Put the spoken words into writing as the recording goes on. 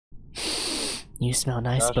You smell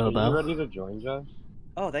nice, Josh, Bobo. Are you ready to join, Josh?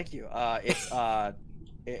 Oh, thank you.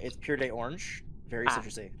 It's Pure Day Orange. Very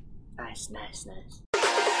citrusy. Nice, nice, nice.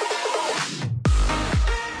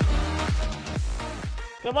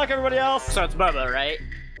 Good luck, everybody else. So it's Bobo, right?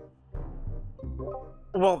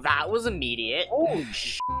 Well, that was immediate. Holy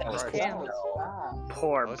shit, that was Damn.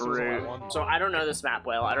 Poor This is brute. only one. So I don't know this map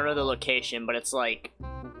well. I don't know the location, but it's like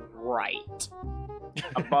right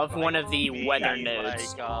above one of the weather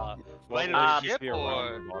nodes.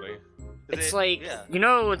 It's like, you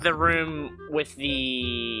know, the room with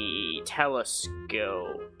the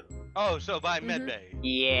telescope. Oh, so by Medbay.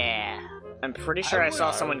 Yeah. I'm pretty sure I saw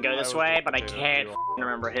someone go this way, but I can't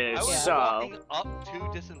remember who, I was so... walking up to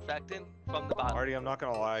disinfectant from the bottom. Artie, I'm not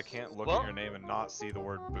gonna lie, I can't look at your name and not see the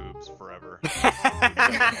word boobs forever.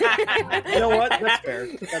 You know what? That's fair.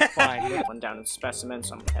 That's fine. One down in specimen,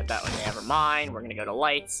 so I'm gonna head that way. Never mind. We're gonna go to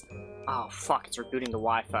lights. Oh fuck! It's rebooting the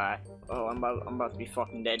Wi-Fi. Oh, I'm about to be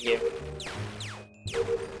fucking dead here.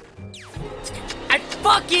 I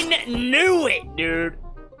fucking knew it, dude.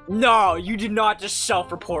 No, you did not just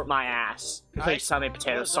self-report my ass. Please tell me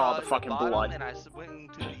Potato saw the fucking blood. And I went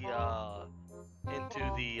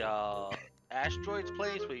into the asteroids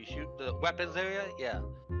place where you shoot the weapons area. Yeah.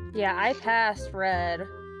 Yeah, I passed red.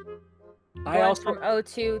 I also from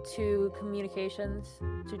O2 to communications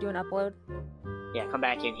to do an upload. Yeah, come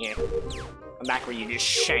back in here. Come back where you just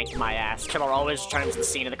shanked my ass. Killer always returns to the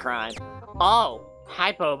scene of the crime. Oh,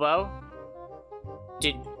 hi, Bobo.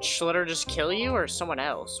 Did Schlitter just kill you, or someone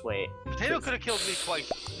else? Wait. Potato could have killed me twice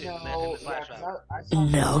in the slash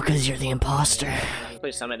round. No, because you're the imposter.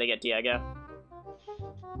 Please tell me they get Diego.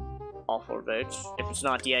 All 4 votes. If it's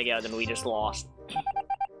not Diego, then we just lost.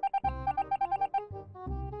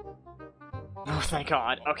 Oh, thank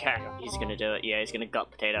God. Okay. He's gonna do it. Yeah, he's gonna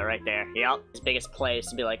gut Potato right there. Yep. His biggest play is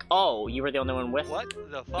to be like, oh, you were the only one with... What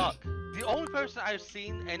the fuck? The only person I've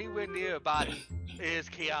seen anywhere near a body is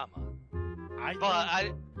Kiyama.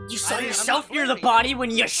 You saw yourself near the body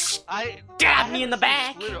when you stabbed me in the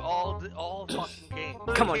back! All fucking game.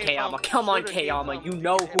 Come on, Kayama. Come on, Kayama. You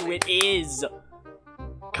know who it is.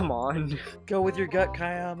 Come on. Go with your gut,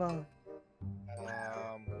 Kayama.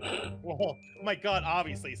 Well, my gut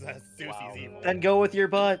obviously says Susie's evil. Then go with your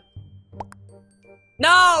butt.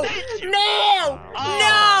 No! No!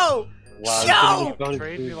 No! Wow, No!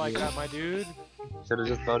 Trade me like that, my dude. Should've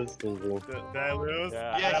just voted Susie. Did I lose?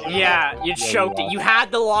 Yeah, you choked it. You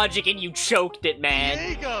had the logic and you choked it, man.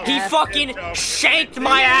 He fucking shanked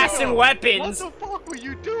my ass in weapons. What the fuck were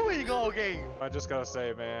you doing all game? I just gotta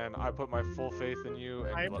say, man, I put my full faith in you,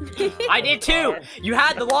 and you let me down. I did too. You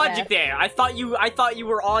had the logic there. I thought you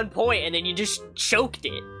were on point, and then you just choked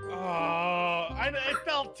it. Oh, it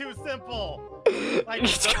felt too simple. Like,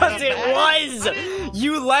 It's because it was.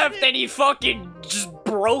 You left and he fucking just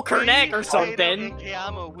broke her neck or something. And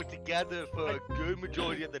Kiyama were together for a good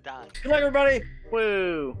majority of the time. Good luck, everybody.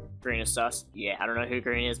 Woo. Green is sus. Yeah, I don't know who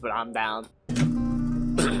Green is, but I'm down.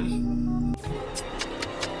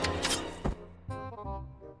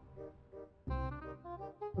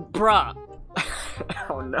 Bruh.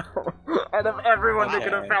 Oh no. Out of everyone that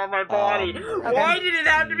could have found my body, why did it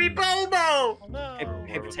have to be Bobo? no.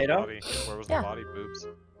 Hey, Potato. Where was the body, boobs?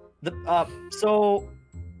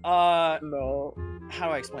 No. How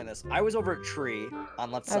do I explain this? I was over a tree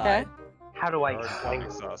on left Okay. side. How do I Already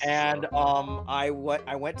sus, And so. I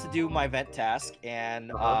went to do my vent task, and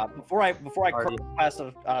before I passed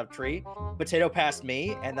a tree, Potato passed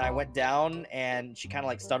me, and then I went down, and she kind of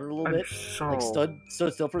like stuttered a little bit, like stood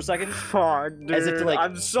still for a second, as if to like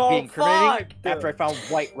I'm so be incriminating. fucked. After I found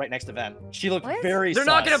White right next to vent, she looked What? very. They're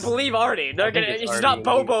not gonna sus. believe Artie. They're gonna. it's It's not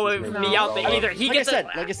Artie. Bobo with me out there either. He Like gets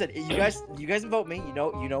I said, you guys vote me. You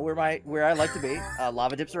know where I like to be.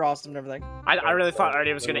 Lava dips are awesome and everything. I really thought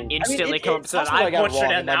Artie was gonna instantly it- come it's up. So possible I got it butchered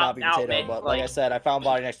wrong, it it might not be out Potato, me. but like I said, I found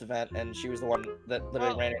body next to vent, and she was the one that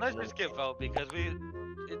literally Well, ran let's into just give vote because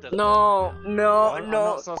it doesn't No, I'm no.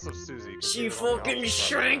 not sus of Susie. 'cause She you're the one fucking who always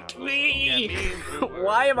shanked sus. me.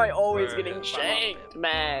 Why am I always getting shanked,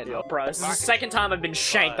 man? Yo, bro, this is the second time I've been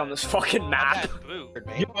shanked on this fucking map. I just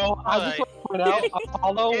want to point out,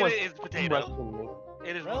 Apollo was It is Potato. wrestling me.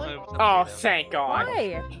 It is Really? 100% Oh, Potato. thank God.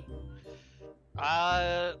 Why?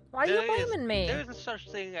 Why are you There blaming me? There is a such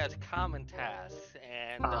thing as common tasks,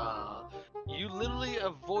 and you literally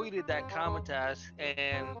avoided that common task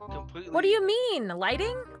and completely. What do you mean?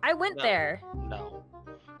 Lighting? I went No. there. No,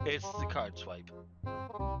 it's the card swipe.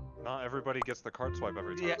 Not everybody gets the card swipe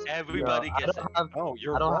every time. Yeah, everybody gets it. Oh,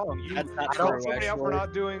 you're I don't- wrong. You That's not called true, somebody out for actually.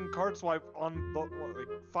 not doing card swipe on like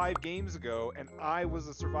 5 games ago, and I was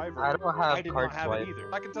a survivor. I don't have I did card not have swipe. it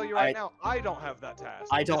either. I can tell you right now, I don't have that task.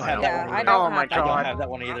 I don't have Yeah, that one I either. don't Oh my have that. I don't god. have that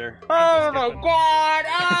one either. Oh my skipping. god!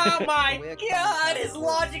 Oh my We're god! coming His back.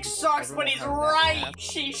 logic sucks, but Everyone he's has that right! app.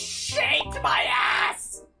 She shanked my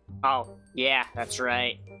ass! Oh, yeah, that's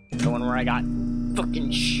right. The one where I got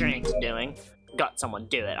fucking shanked doing. Got someone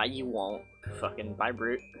do it. You won't. Fucking bye,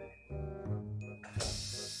 brute.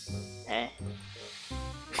 Eh.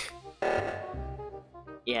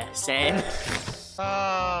 Yeah, same.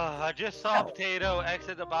 I just saw Potato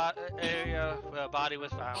exit the area where a body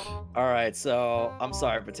was found. Alright, so I'm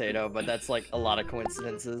sorry, Potato, but that's like a lot of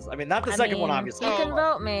coincidences. I mean, not the second one, mean, obviously. You can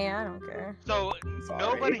vote me. I don't care. So Sorry.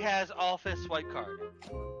 nobody has office swipe card.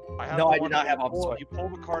 I have No, the I do one not where have you office pull- swipe. You pull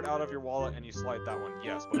the card out of your wallet and you slide that one.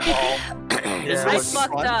 Yes, but Yeah. I was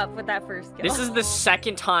fucked fun. up with that first kill. This is the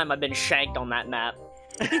second time I've been shanked on that map.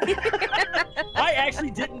 I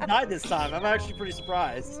actually didn't die this time. I'm actually pretty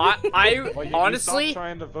surprised. Well, you Honestly, stopped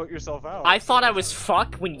trying to vote yourself out. I thought I was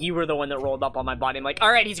fucked when you were the one that rolled up on my body. I'm like,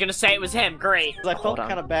 alright, he's gonna say it was him. Great. 'Cause I felt Hold on.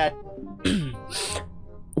 kind of bad.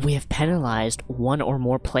 We have penalized one or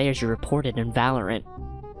more players you reported in Valorant.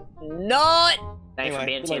 Not! Thanks for Anyway,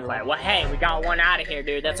 being a good team luck, player. Well, hey, we got one out of here,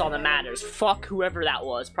 dude. That's all that matters. Fuck whoever that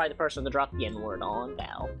was. Probably the person that dropped the N-word on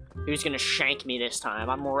Val. Who's gonna shank me this time?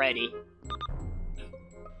 I'm ready.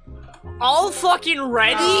 All fucking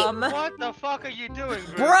ready? What the fuck are you doing,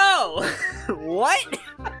 Bro! What?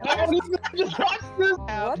 I don't even just watch this.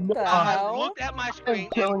 What the I hell? looked at my screen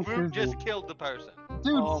killing and Brute Susie. just killed the person.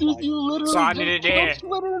 Dude, Oh Susie, you literally So I just needed to killed hear.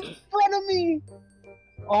 Twitter in front of me.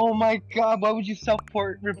 Oh my god, why would you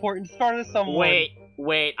self-report in front of someone?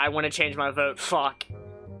 Wait, I want to change my vote. Fuck.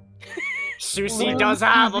 Susie Literally, does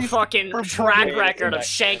have a Susie's fucking reporting. track record of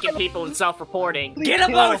shanking people and self-reporting. Please Get them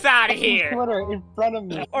kill both out of fucking here! Twitter in front of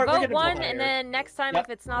me. Alright, we're Vote getting one, tired. and then next time, Yep. if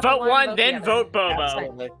it's not Vote the one, one, vote then the other. vote Bobo.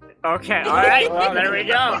 Absolutely. Okay, alright, well, there we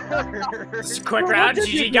go. This is a quick round.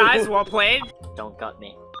 GG, guys. Well played. Don't gut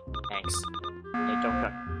me. Thanks. Hey, don't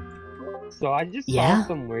gut. So I just Yeah? saw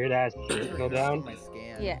some weird ass shit go down.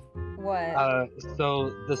 Yeah. What? So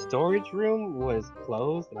the storage room was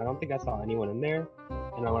closed, and I don't think I saw anyone in there.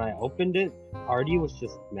 And when I opened it, Artie was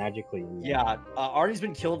just magically in there. Yeah, Artie's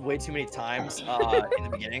been killed way too many times in the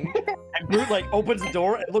beginning. And Brute like opens the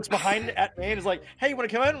door and looks behind at me and is like, "Hey, you want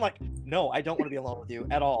to come in?" I'm like, "No, I don't want to be alone with you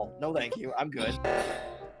at all. No, thank you. I'm good."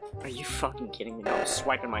 Are you fucking kidding me? No, I'm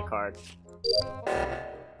swiping my card.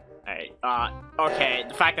 Alright, okay,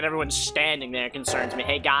 the fact that everyone's standing there concerns me.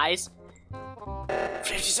 Hey, guys.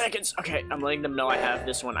 50 seconds. Okay, I'm letting them know I have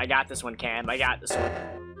this one. I got this one, Cam. I got this one.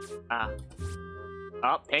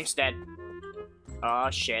 Oh, Pink's dead. Oh,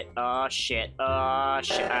 shit. Oh, shit. Oh,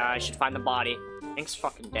 shit. I should find the body. Pink's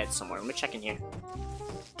fucking dead somewhere. Let me check in here.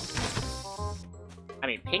 I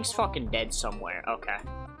mean, Pink's fucking dead somewhere. Okay.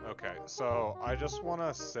 Okay, so I just want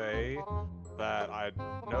to say that I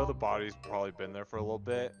know the body's probably been there for a little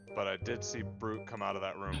bit, but I did see Brute come out of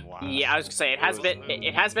that room last. Yeah, I was gonna say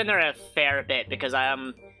it has been there a fair bit because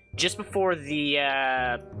just before the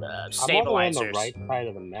I'm all the way on stabilizers. the right side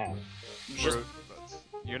of the map. Just Brute,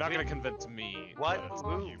 you're not gonna convince me. What? that it's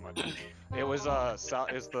not you, my- It was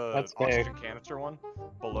is the That's fair. oxygen canister one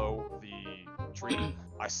below the tree.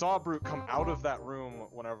 I saw Brute come out of that room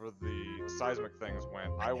whenever the seismic things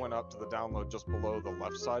went. I went up to the download just below the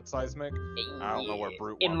left side seismic. I don't know where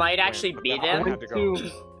Brute It went, might actually but be then I them. had to go.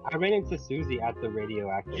 I ran into Susie at the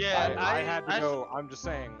radioactive. Yeah, site. I had to go. I'm just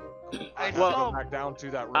saying. I had to Well, go back down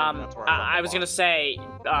to that room. That's where I found was the gonna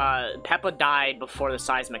body. say, Peppa died before the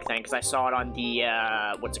seismic thing because I saw it on the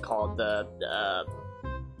what's it called, the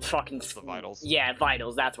fucking The vitals. Yeah,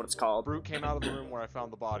 vitals. That's what it's called. Brute came out of the room where I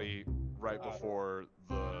found the body right before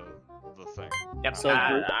the thing. Yep. So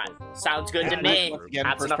Brute- sounds good to Yeah, me. once again,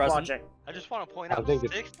 That's first enough person. logic. I just want to point I out think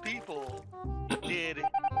it's- 6 people did 2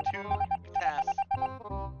 tasks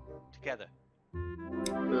together.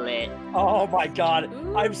 Lit. Oh my god.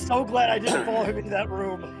 I'm so glad I didn't follow him into that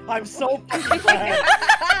room. I'm so fucking glad.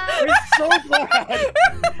 I'm so glad.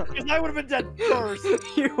 Because I would have been dead first.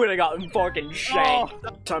 You would have gotten fucking shanked. Oh.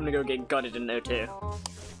 Time to go get gutted in O2.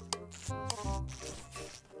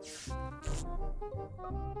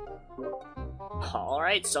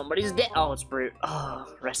 Alright, somebody's dead. Oh, it's Brute. Oh,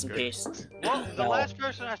 rest in peace. Well, the No. last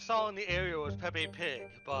person I saw in the area was Pepe Pig,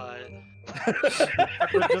 but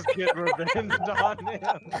Pepper just get revenge on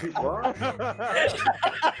him.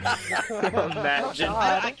 Imagine.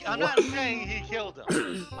 I'm not saying he killed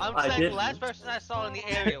him. I'm saying the last person I saw in the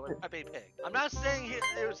area was Pepe Pig. I'm not saying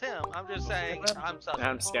it was him. I'm just saying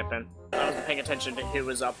I'm skipping. I wasn't paying attention to who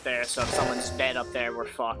was up there, so if someone's dead up there, we're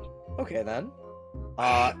fucked. Okay then.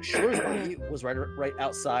 Schiller's body was right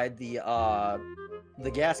outside the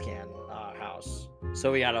gas can house.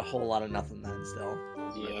 So we got a whole lot of nothing then still.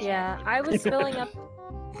 Yeah, I was filling up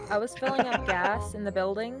gas in the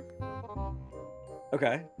building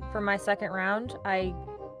Okay. for my second round.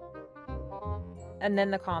 And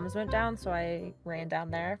then the comms went down, so I ran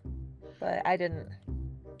down there. But I didn't.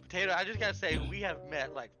 Potato, I just gotta say, we have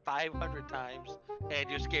met like 500 times, and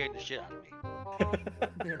you're scaring the shit out of me.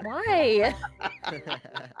 Why?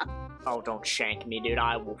 Oh, don't shank me, dude.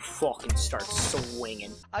 I will fucking start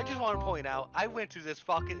swinging. I just want to point out, I went to this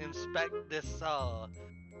fucking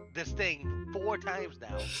this thing 4 times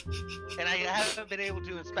now, and I haven't been able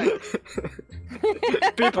to inspect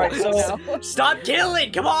it. People, Right, so stop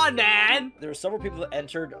killing! Come on, man! there were several people that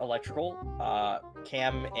entered electrical,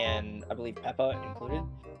 Cam and I believe Peppa included,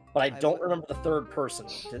 but I don't remember the third person.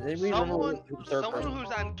 Did anybody remember who the third person? Someone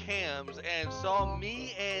who's on cams and saw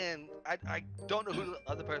me and I don't know who the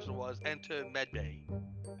other person was enter medbay.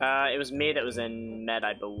 It was me that was in med,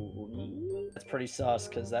 I believe. That's pretty sus,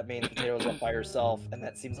 because that means Potato was up by herself, and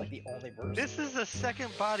that seems like the only person. This is the second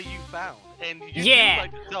body you found, and you Yeah,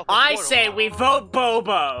 like I say we vote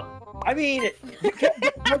Bobo. I mean, you can't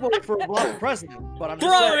get Bobo for a lava president, but I'm just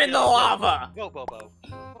Throw saying. him in the lava! Go, Bobo.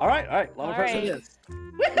 All right, lava All president right. it is.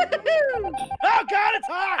 Woo-hoo-hoo! Oh God, it's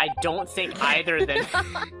hot! I don't think either of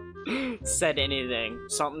them said anything.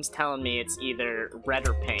 Something's telling me it's either red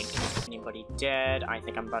or pink. Anybody dead? I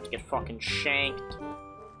think I'm about to get fucking shanked.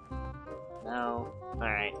 No.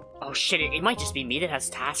 Alright. Oh shit, it might just be me that has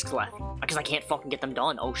tasks left. Because I can't fucking get them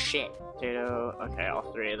done. Oh shit. Potato. Okay,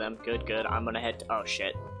 all 3 of them. Good, good. I'm gonna head to... Oh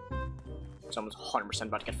shit. Someone's 100%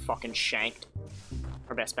 about to get fucking shanked.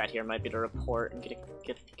 Our best bet here might be to report and get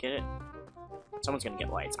it. Someone's gonna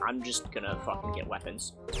get lights. I'm just gonna fucking get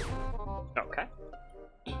weapons. Okay.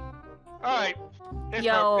 Alright.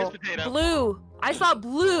 Yo, Blue. I saw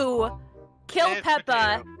Blue kill It's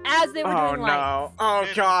Peppa Potato. as they were doing lights. Oh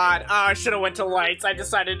god. Oh, I should have went to lights. I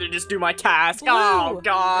decided to just do my task. Blue. Oh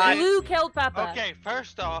god. Blue killed Peppa. Okay,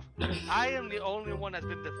 first off, I am the only one that's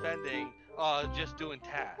been defending, just doing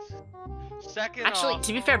tasks. Second Actually, off,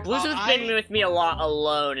 to be fair, Blue's has been with me a lot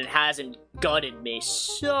alone and hasn't gutted me,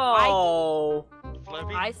 so...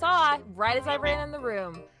 Flippy, I saw right as I ran in the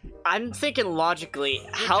room. I'm thinking logically,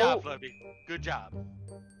 good how... job, Flippy. Good job.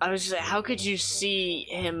 I was just like, how could you see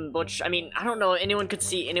him butcher... I mean, I don't know, anyone could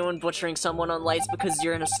see anyone butchering someone on lights because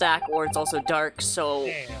you're in a stack or it's also dark, so...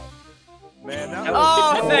 Damn. Man, that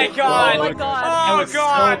Oh, thank God! Oh my God. Oh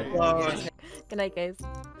god! Good night, guys.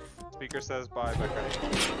 Speaker says bye, Becca.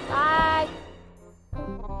 Bye.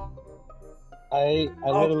 I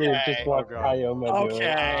literally Okay. just watched Oh, God. Kayoma do it.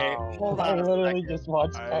 Okay, Wow. hold I on a literally second. just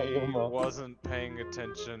watched I Kayoma. wasn't paying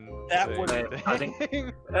attention. That to would-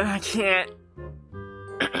 anything. I can't...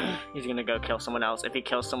 He's gonna go kill someone else. If he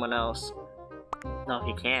kills someone else... No,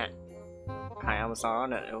 he can't. Kayama's not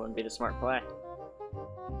on it. It wouldn't be the smart play.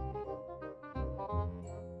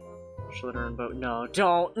 Schlitter and Bo... No,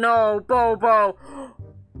 don't! No, Bobo!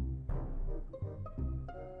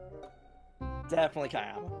 Definitely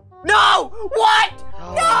Kayama. No! What?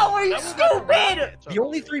 No, are you stupid? The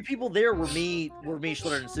only 3 people there were me,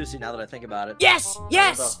 Schlitter, and Susie. Now that I think about it. Yes!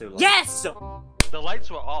 Yes! Yes! The lights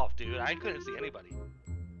were off, dude. I couldn't see anybody.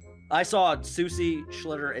 I saw Susie,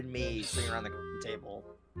 Schlitter, and me sitting around the table.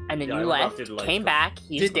 And then Yeah, you I left, did like came the- back,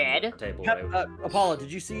 he's Did- dead. Table. Apollo,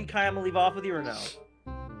 did you see Kayama leave off with you or no?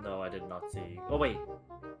 No, I did not see. Oh wait,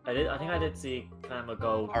 I did. I think I did see Kama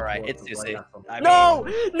go. All right, towards it's the Susie. light or something. I No!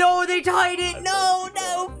 No, they tied it! No,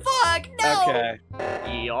 no, fuck, no! Okay.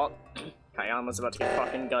 Yup. Kayama's about to get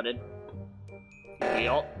fucking gutted.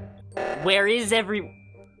 Yup. Where is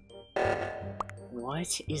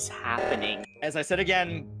What is happening? As I said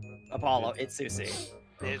again, Apollo, it's Susie.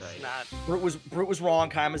 It's Okay. not. Brute was wrong.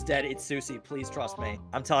 Kayama's dead. It's Susie. Please trust me.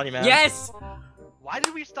 I'm telling you, man. Yes! Why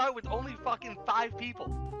did we start with only fucking 5 people?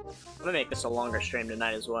 I'm gonna make this a longer stream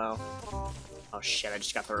tonight as well. Oh shit, I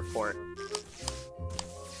just got the report.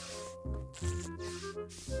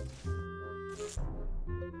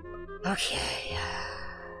 Okay.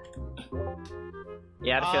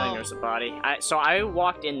 Yeah, I had a feeling there was a body. So I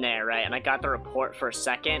walked in there, right, and I got the report for a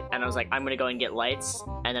second, and I was like, I'm gonna go and get lights,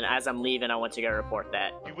 and then as I'm leaving, I went to go report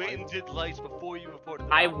that. You went and did lights before you reported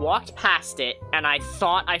the I body. walked past it, and I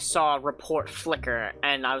thought I saw report flicker,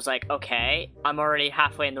 and I was like, okay, I'm already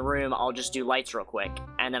halfway in the room, I'll just do lights real quick.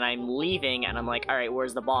 And then I'm leaving, and I'm like, alright,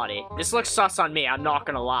 where's the body? This looks sus on me, I'm not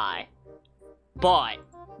gonna lie. But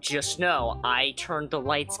just know, I turned the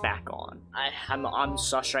lights back on. I'm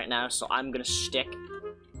sus right now, so I'm gonna stick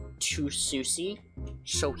to Susie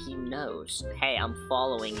so he knows, hey, I'm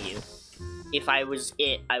following you. If I was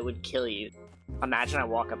it, I would kill you. Imagine I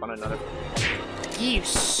walk up on another... You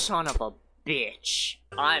son of a bitch.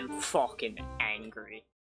 I'm fucking angry.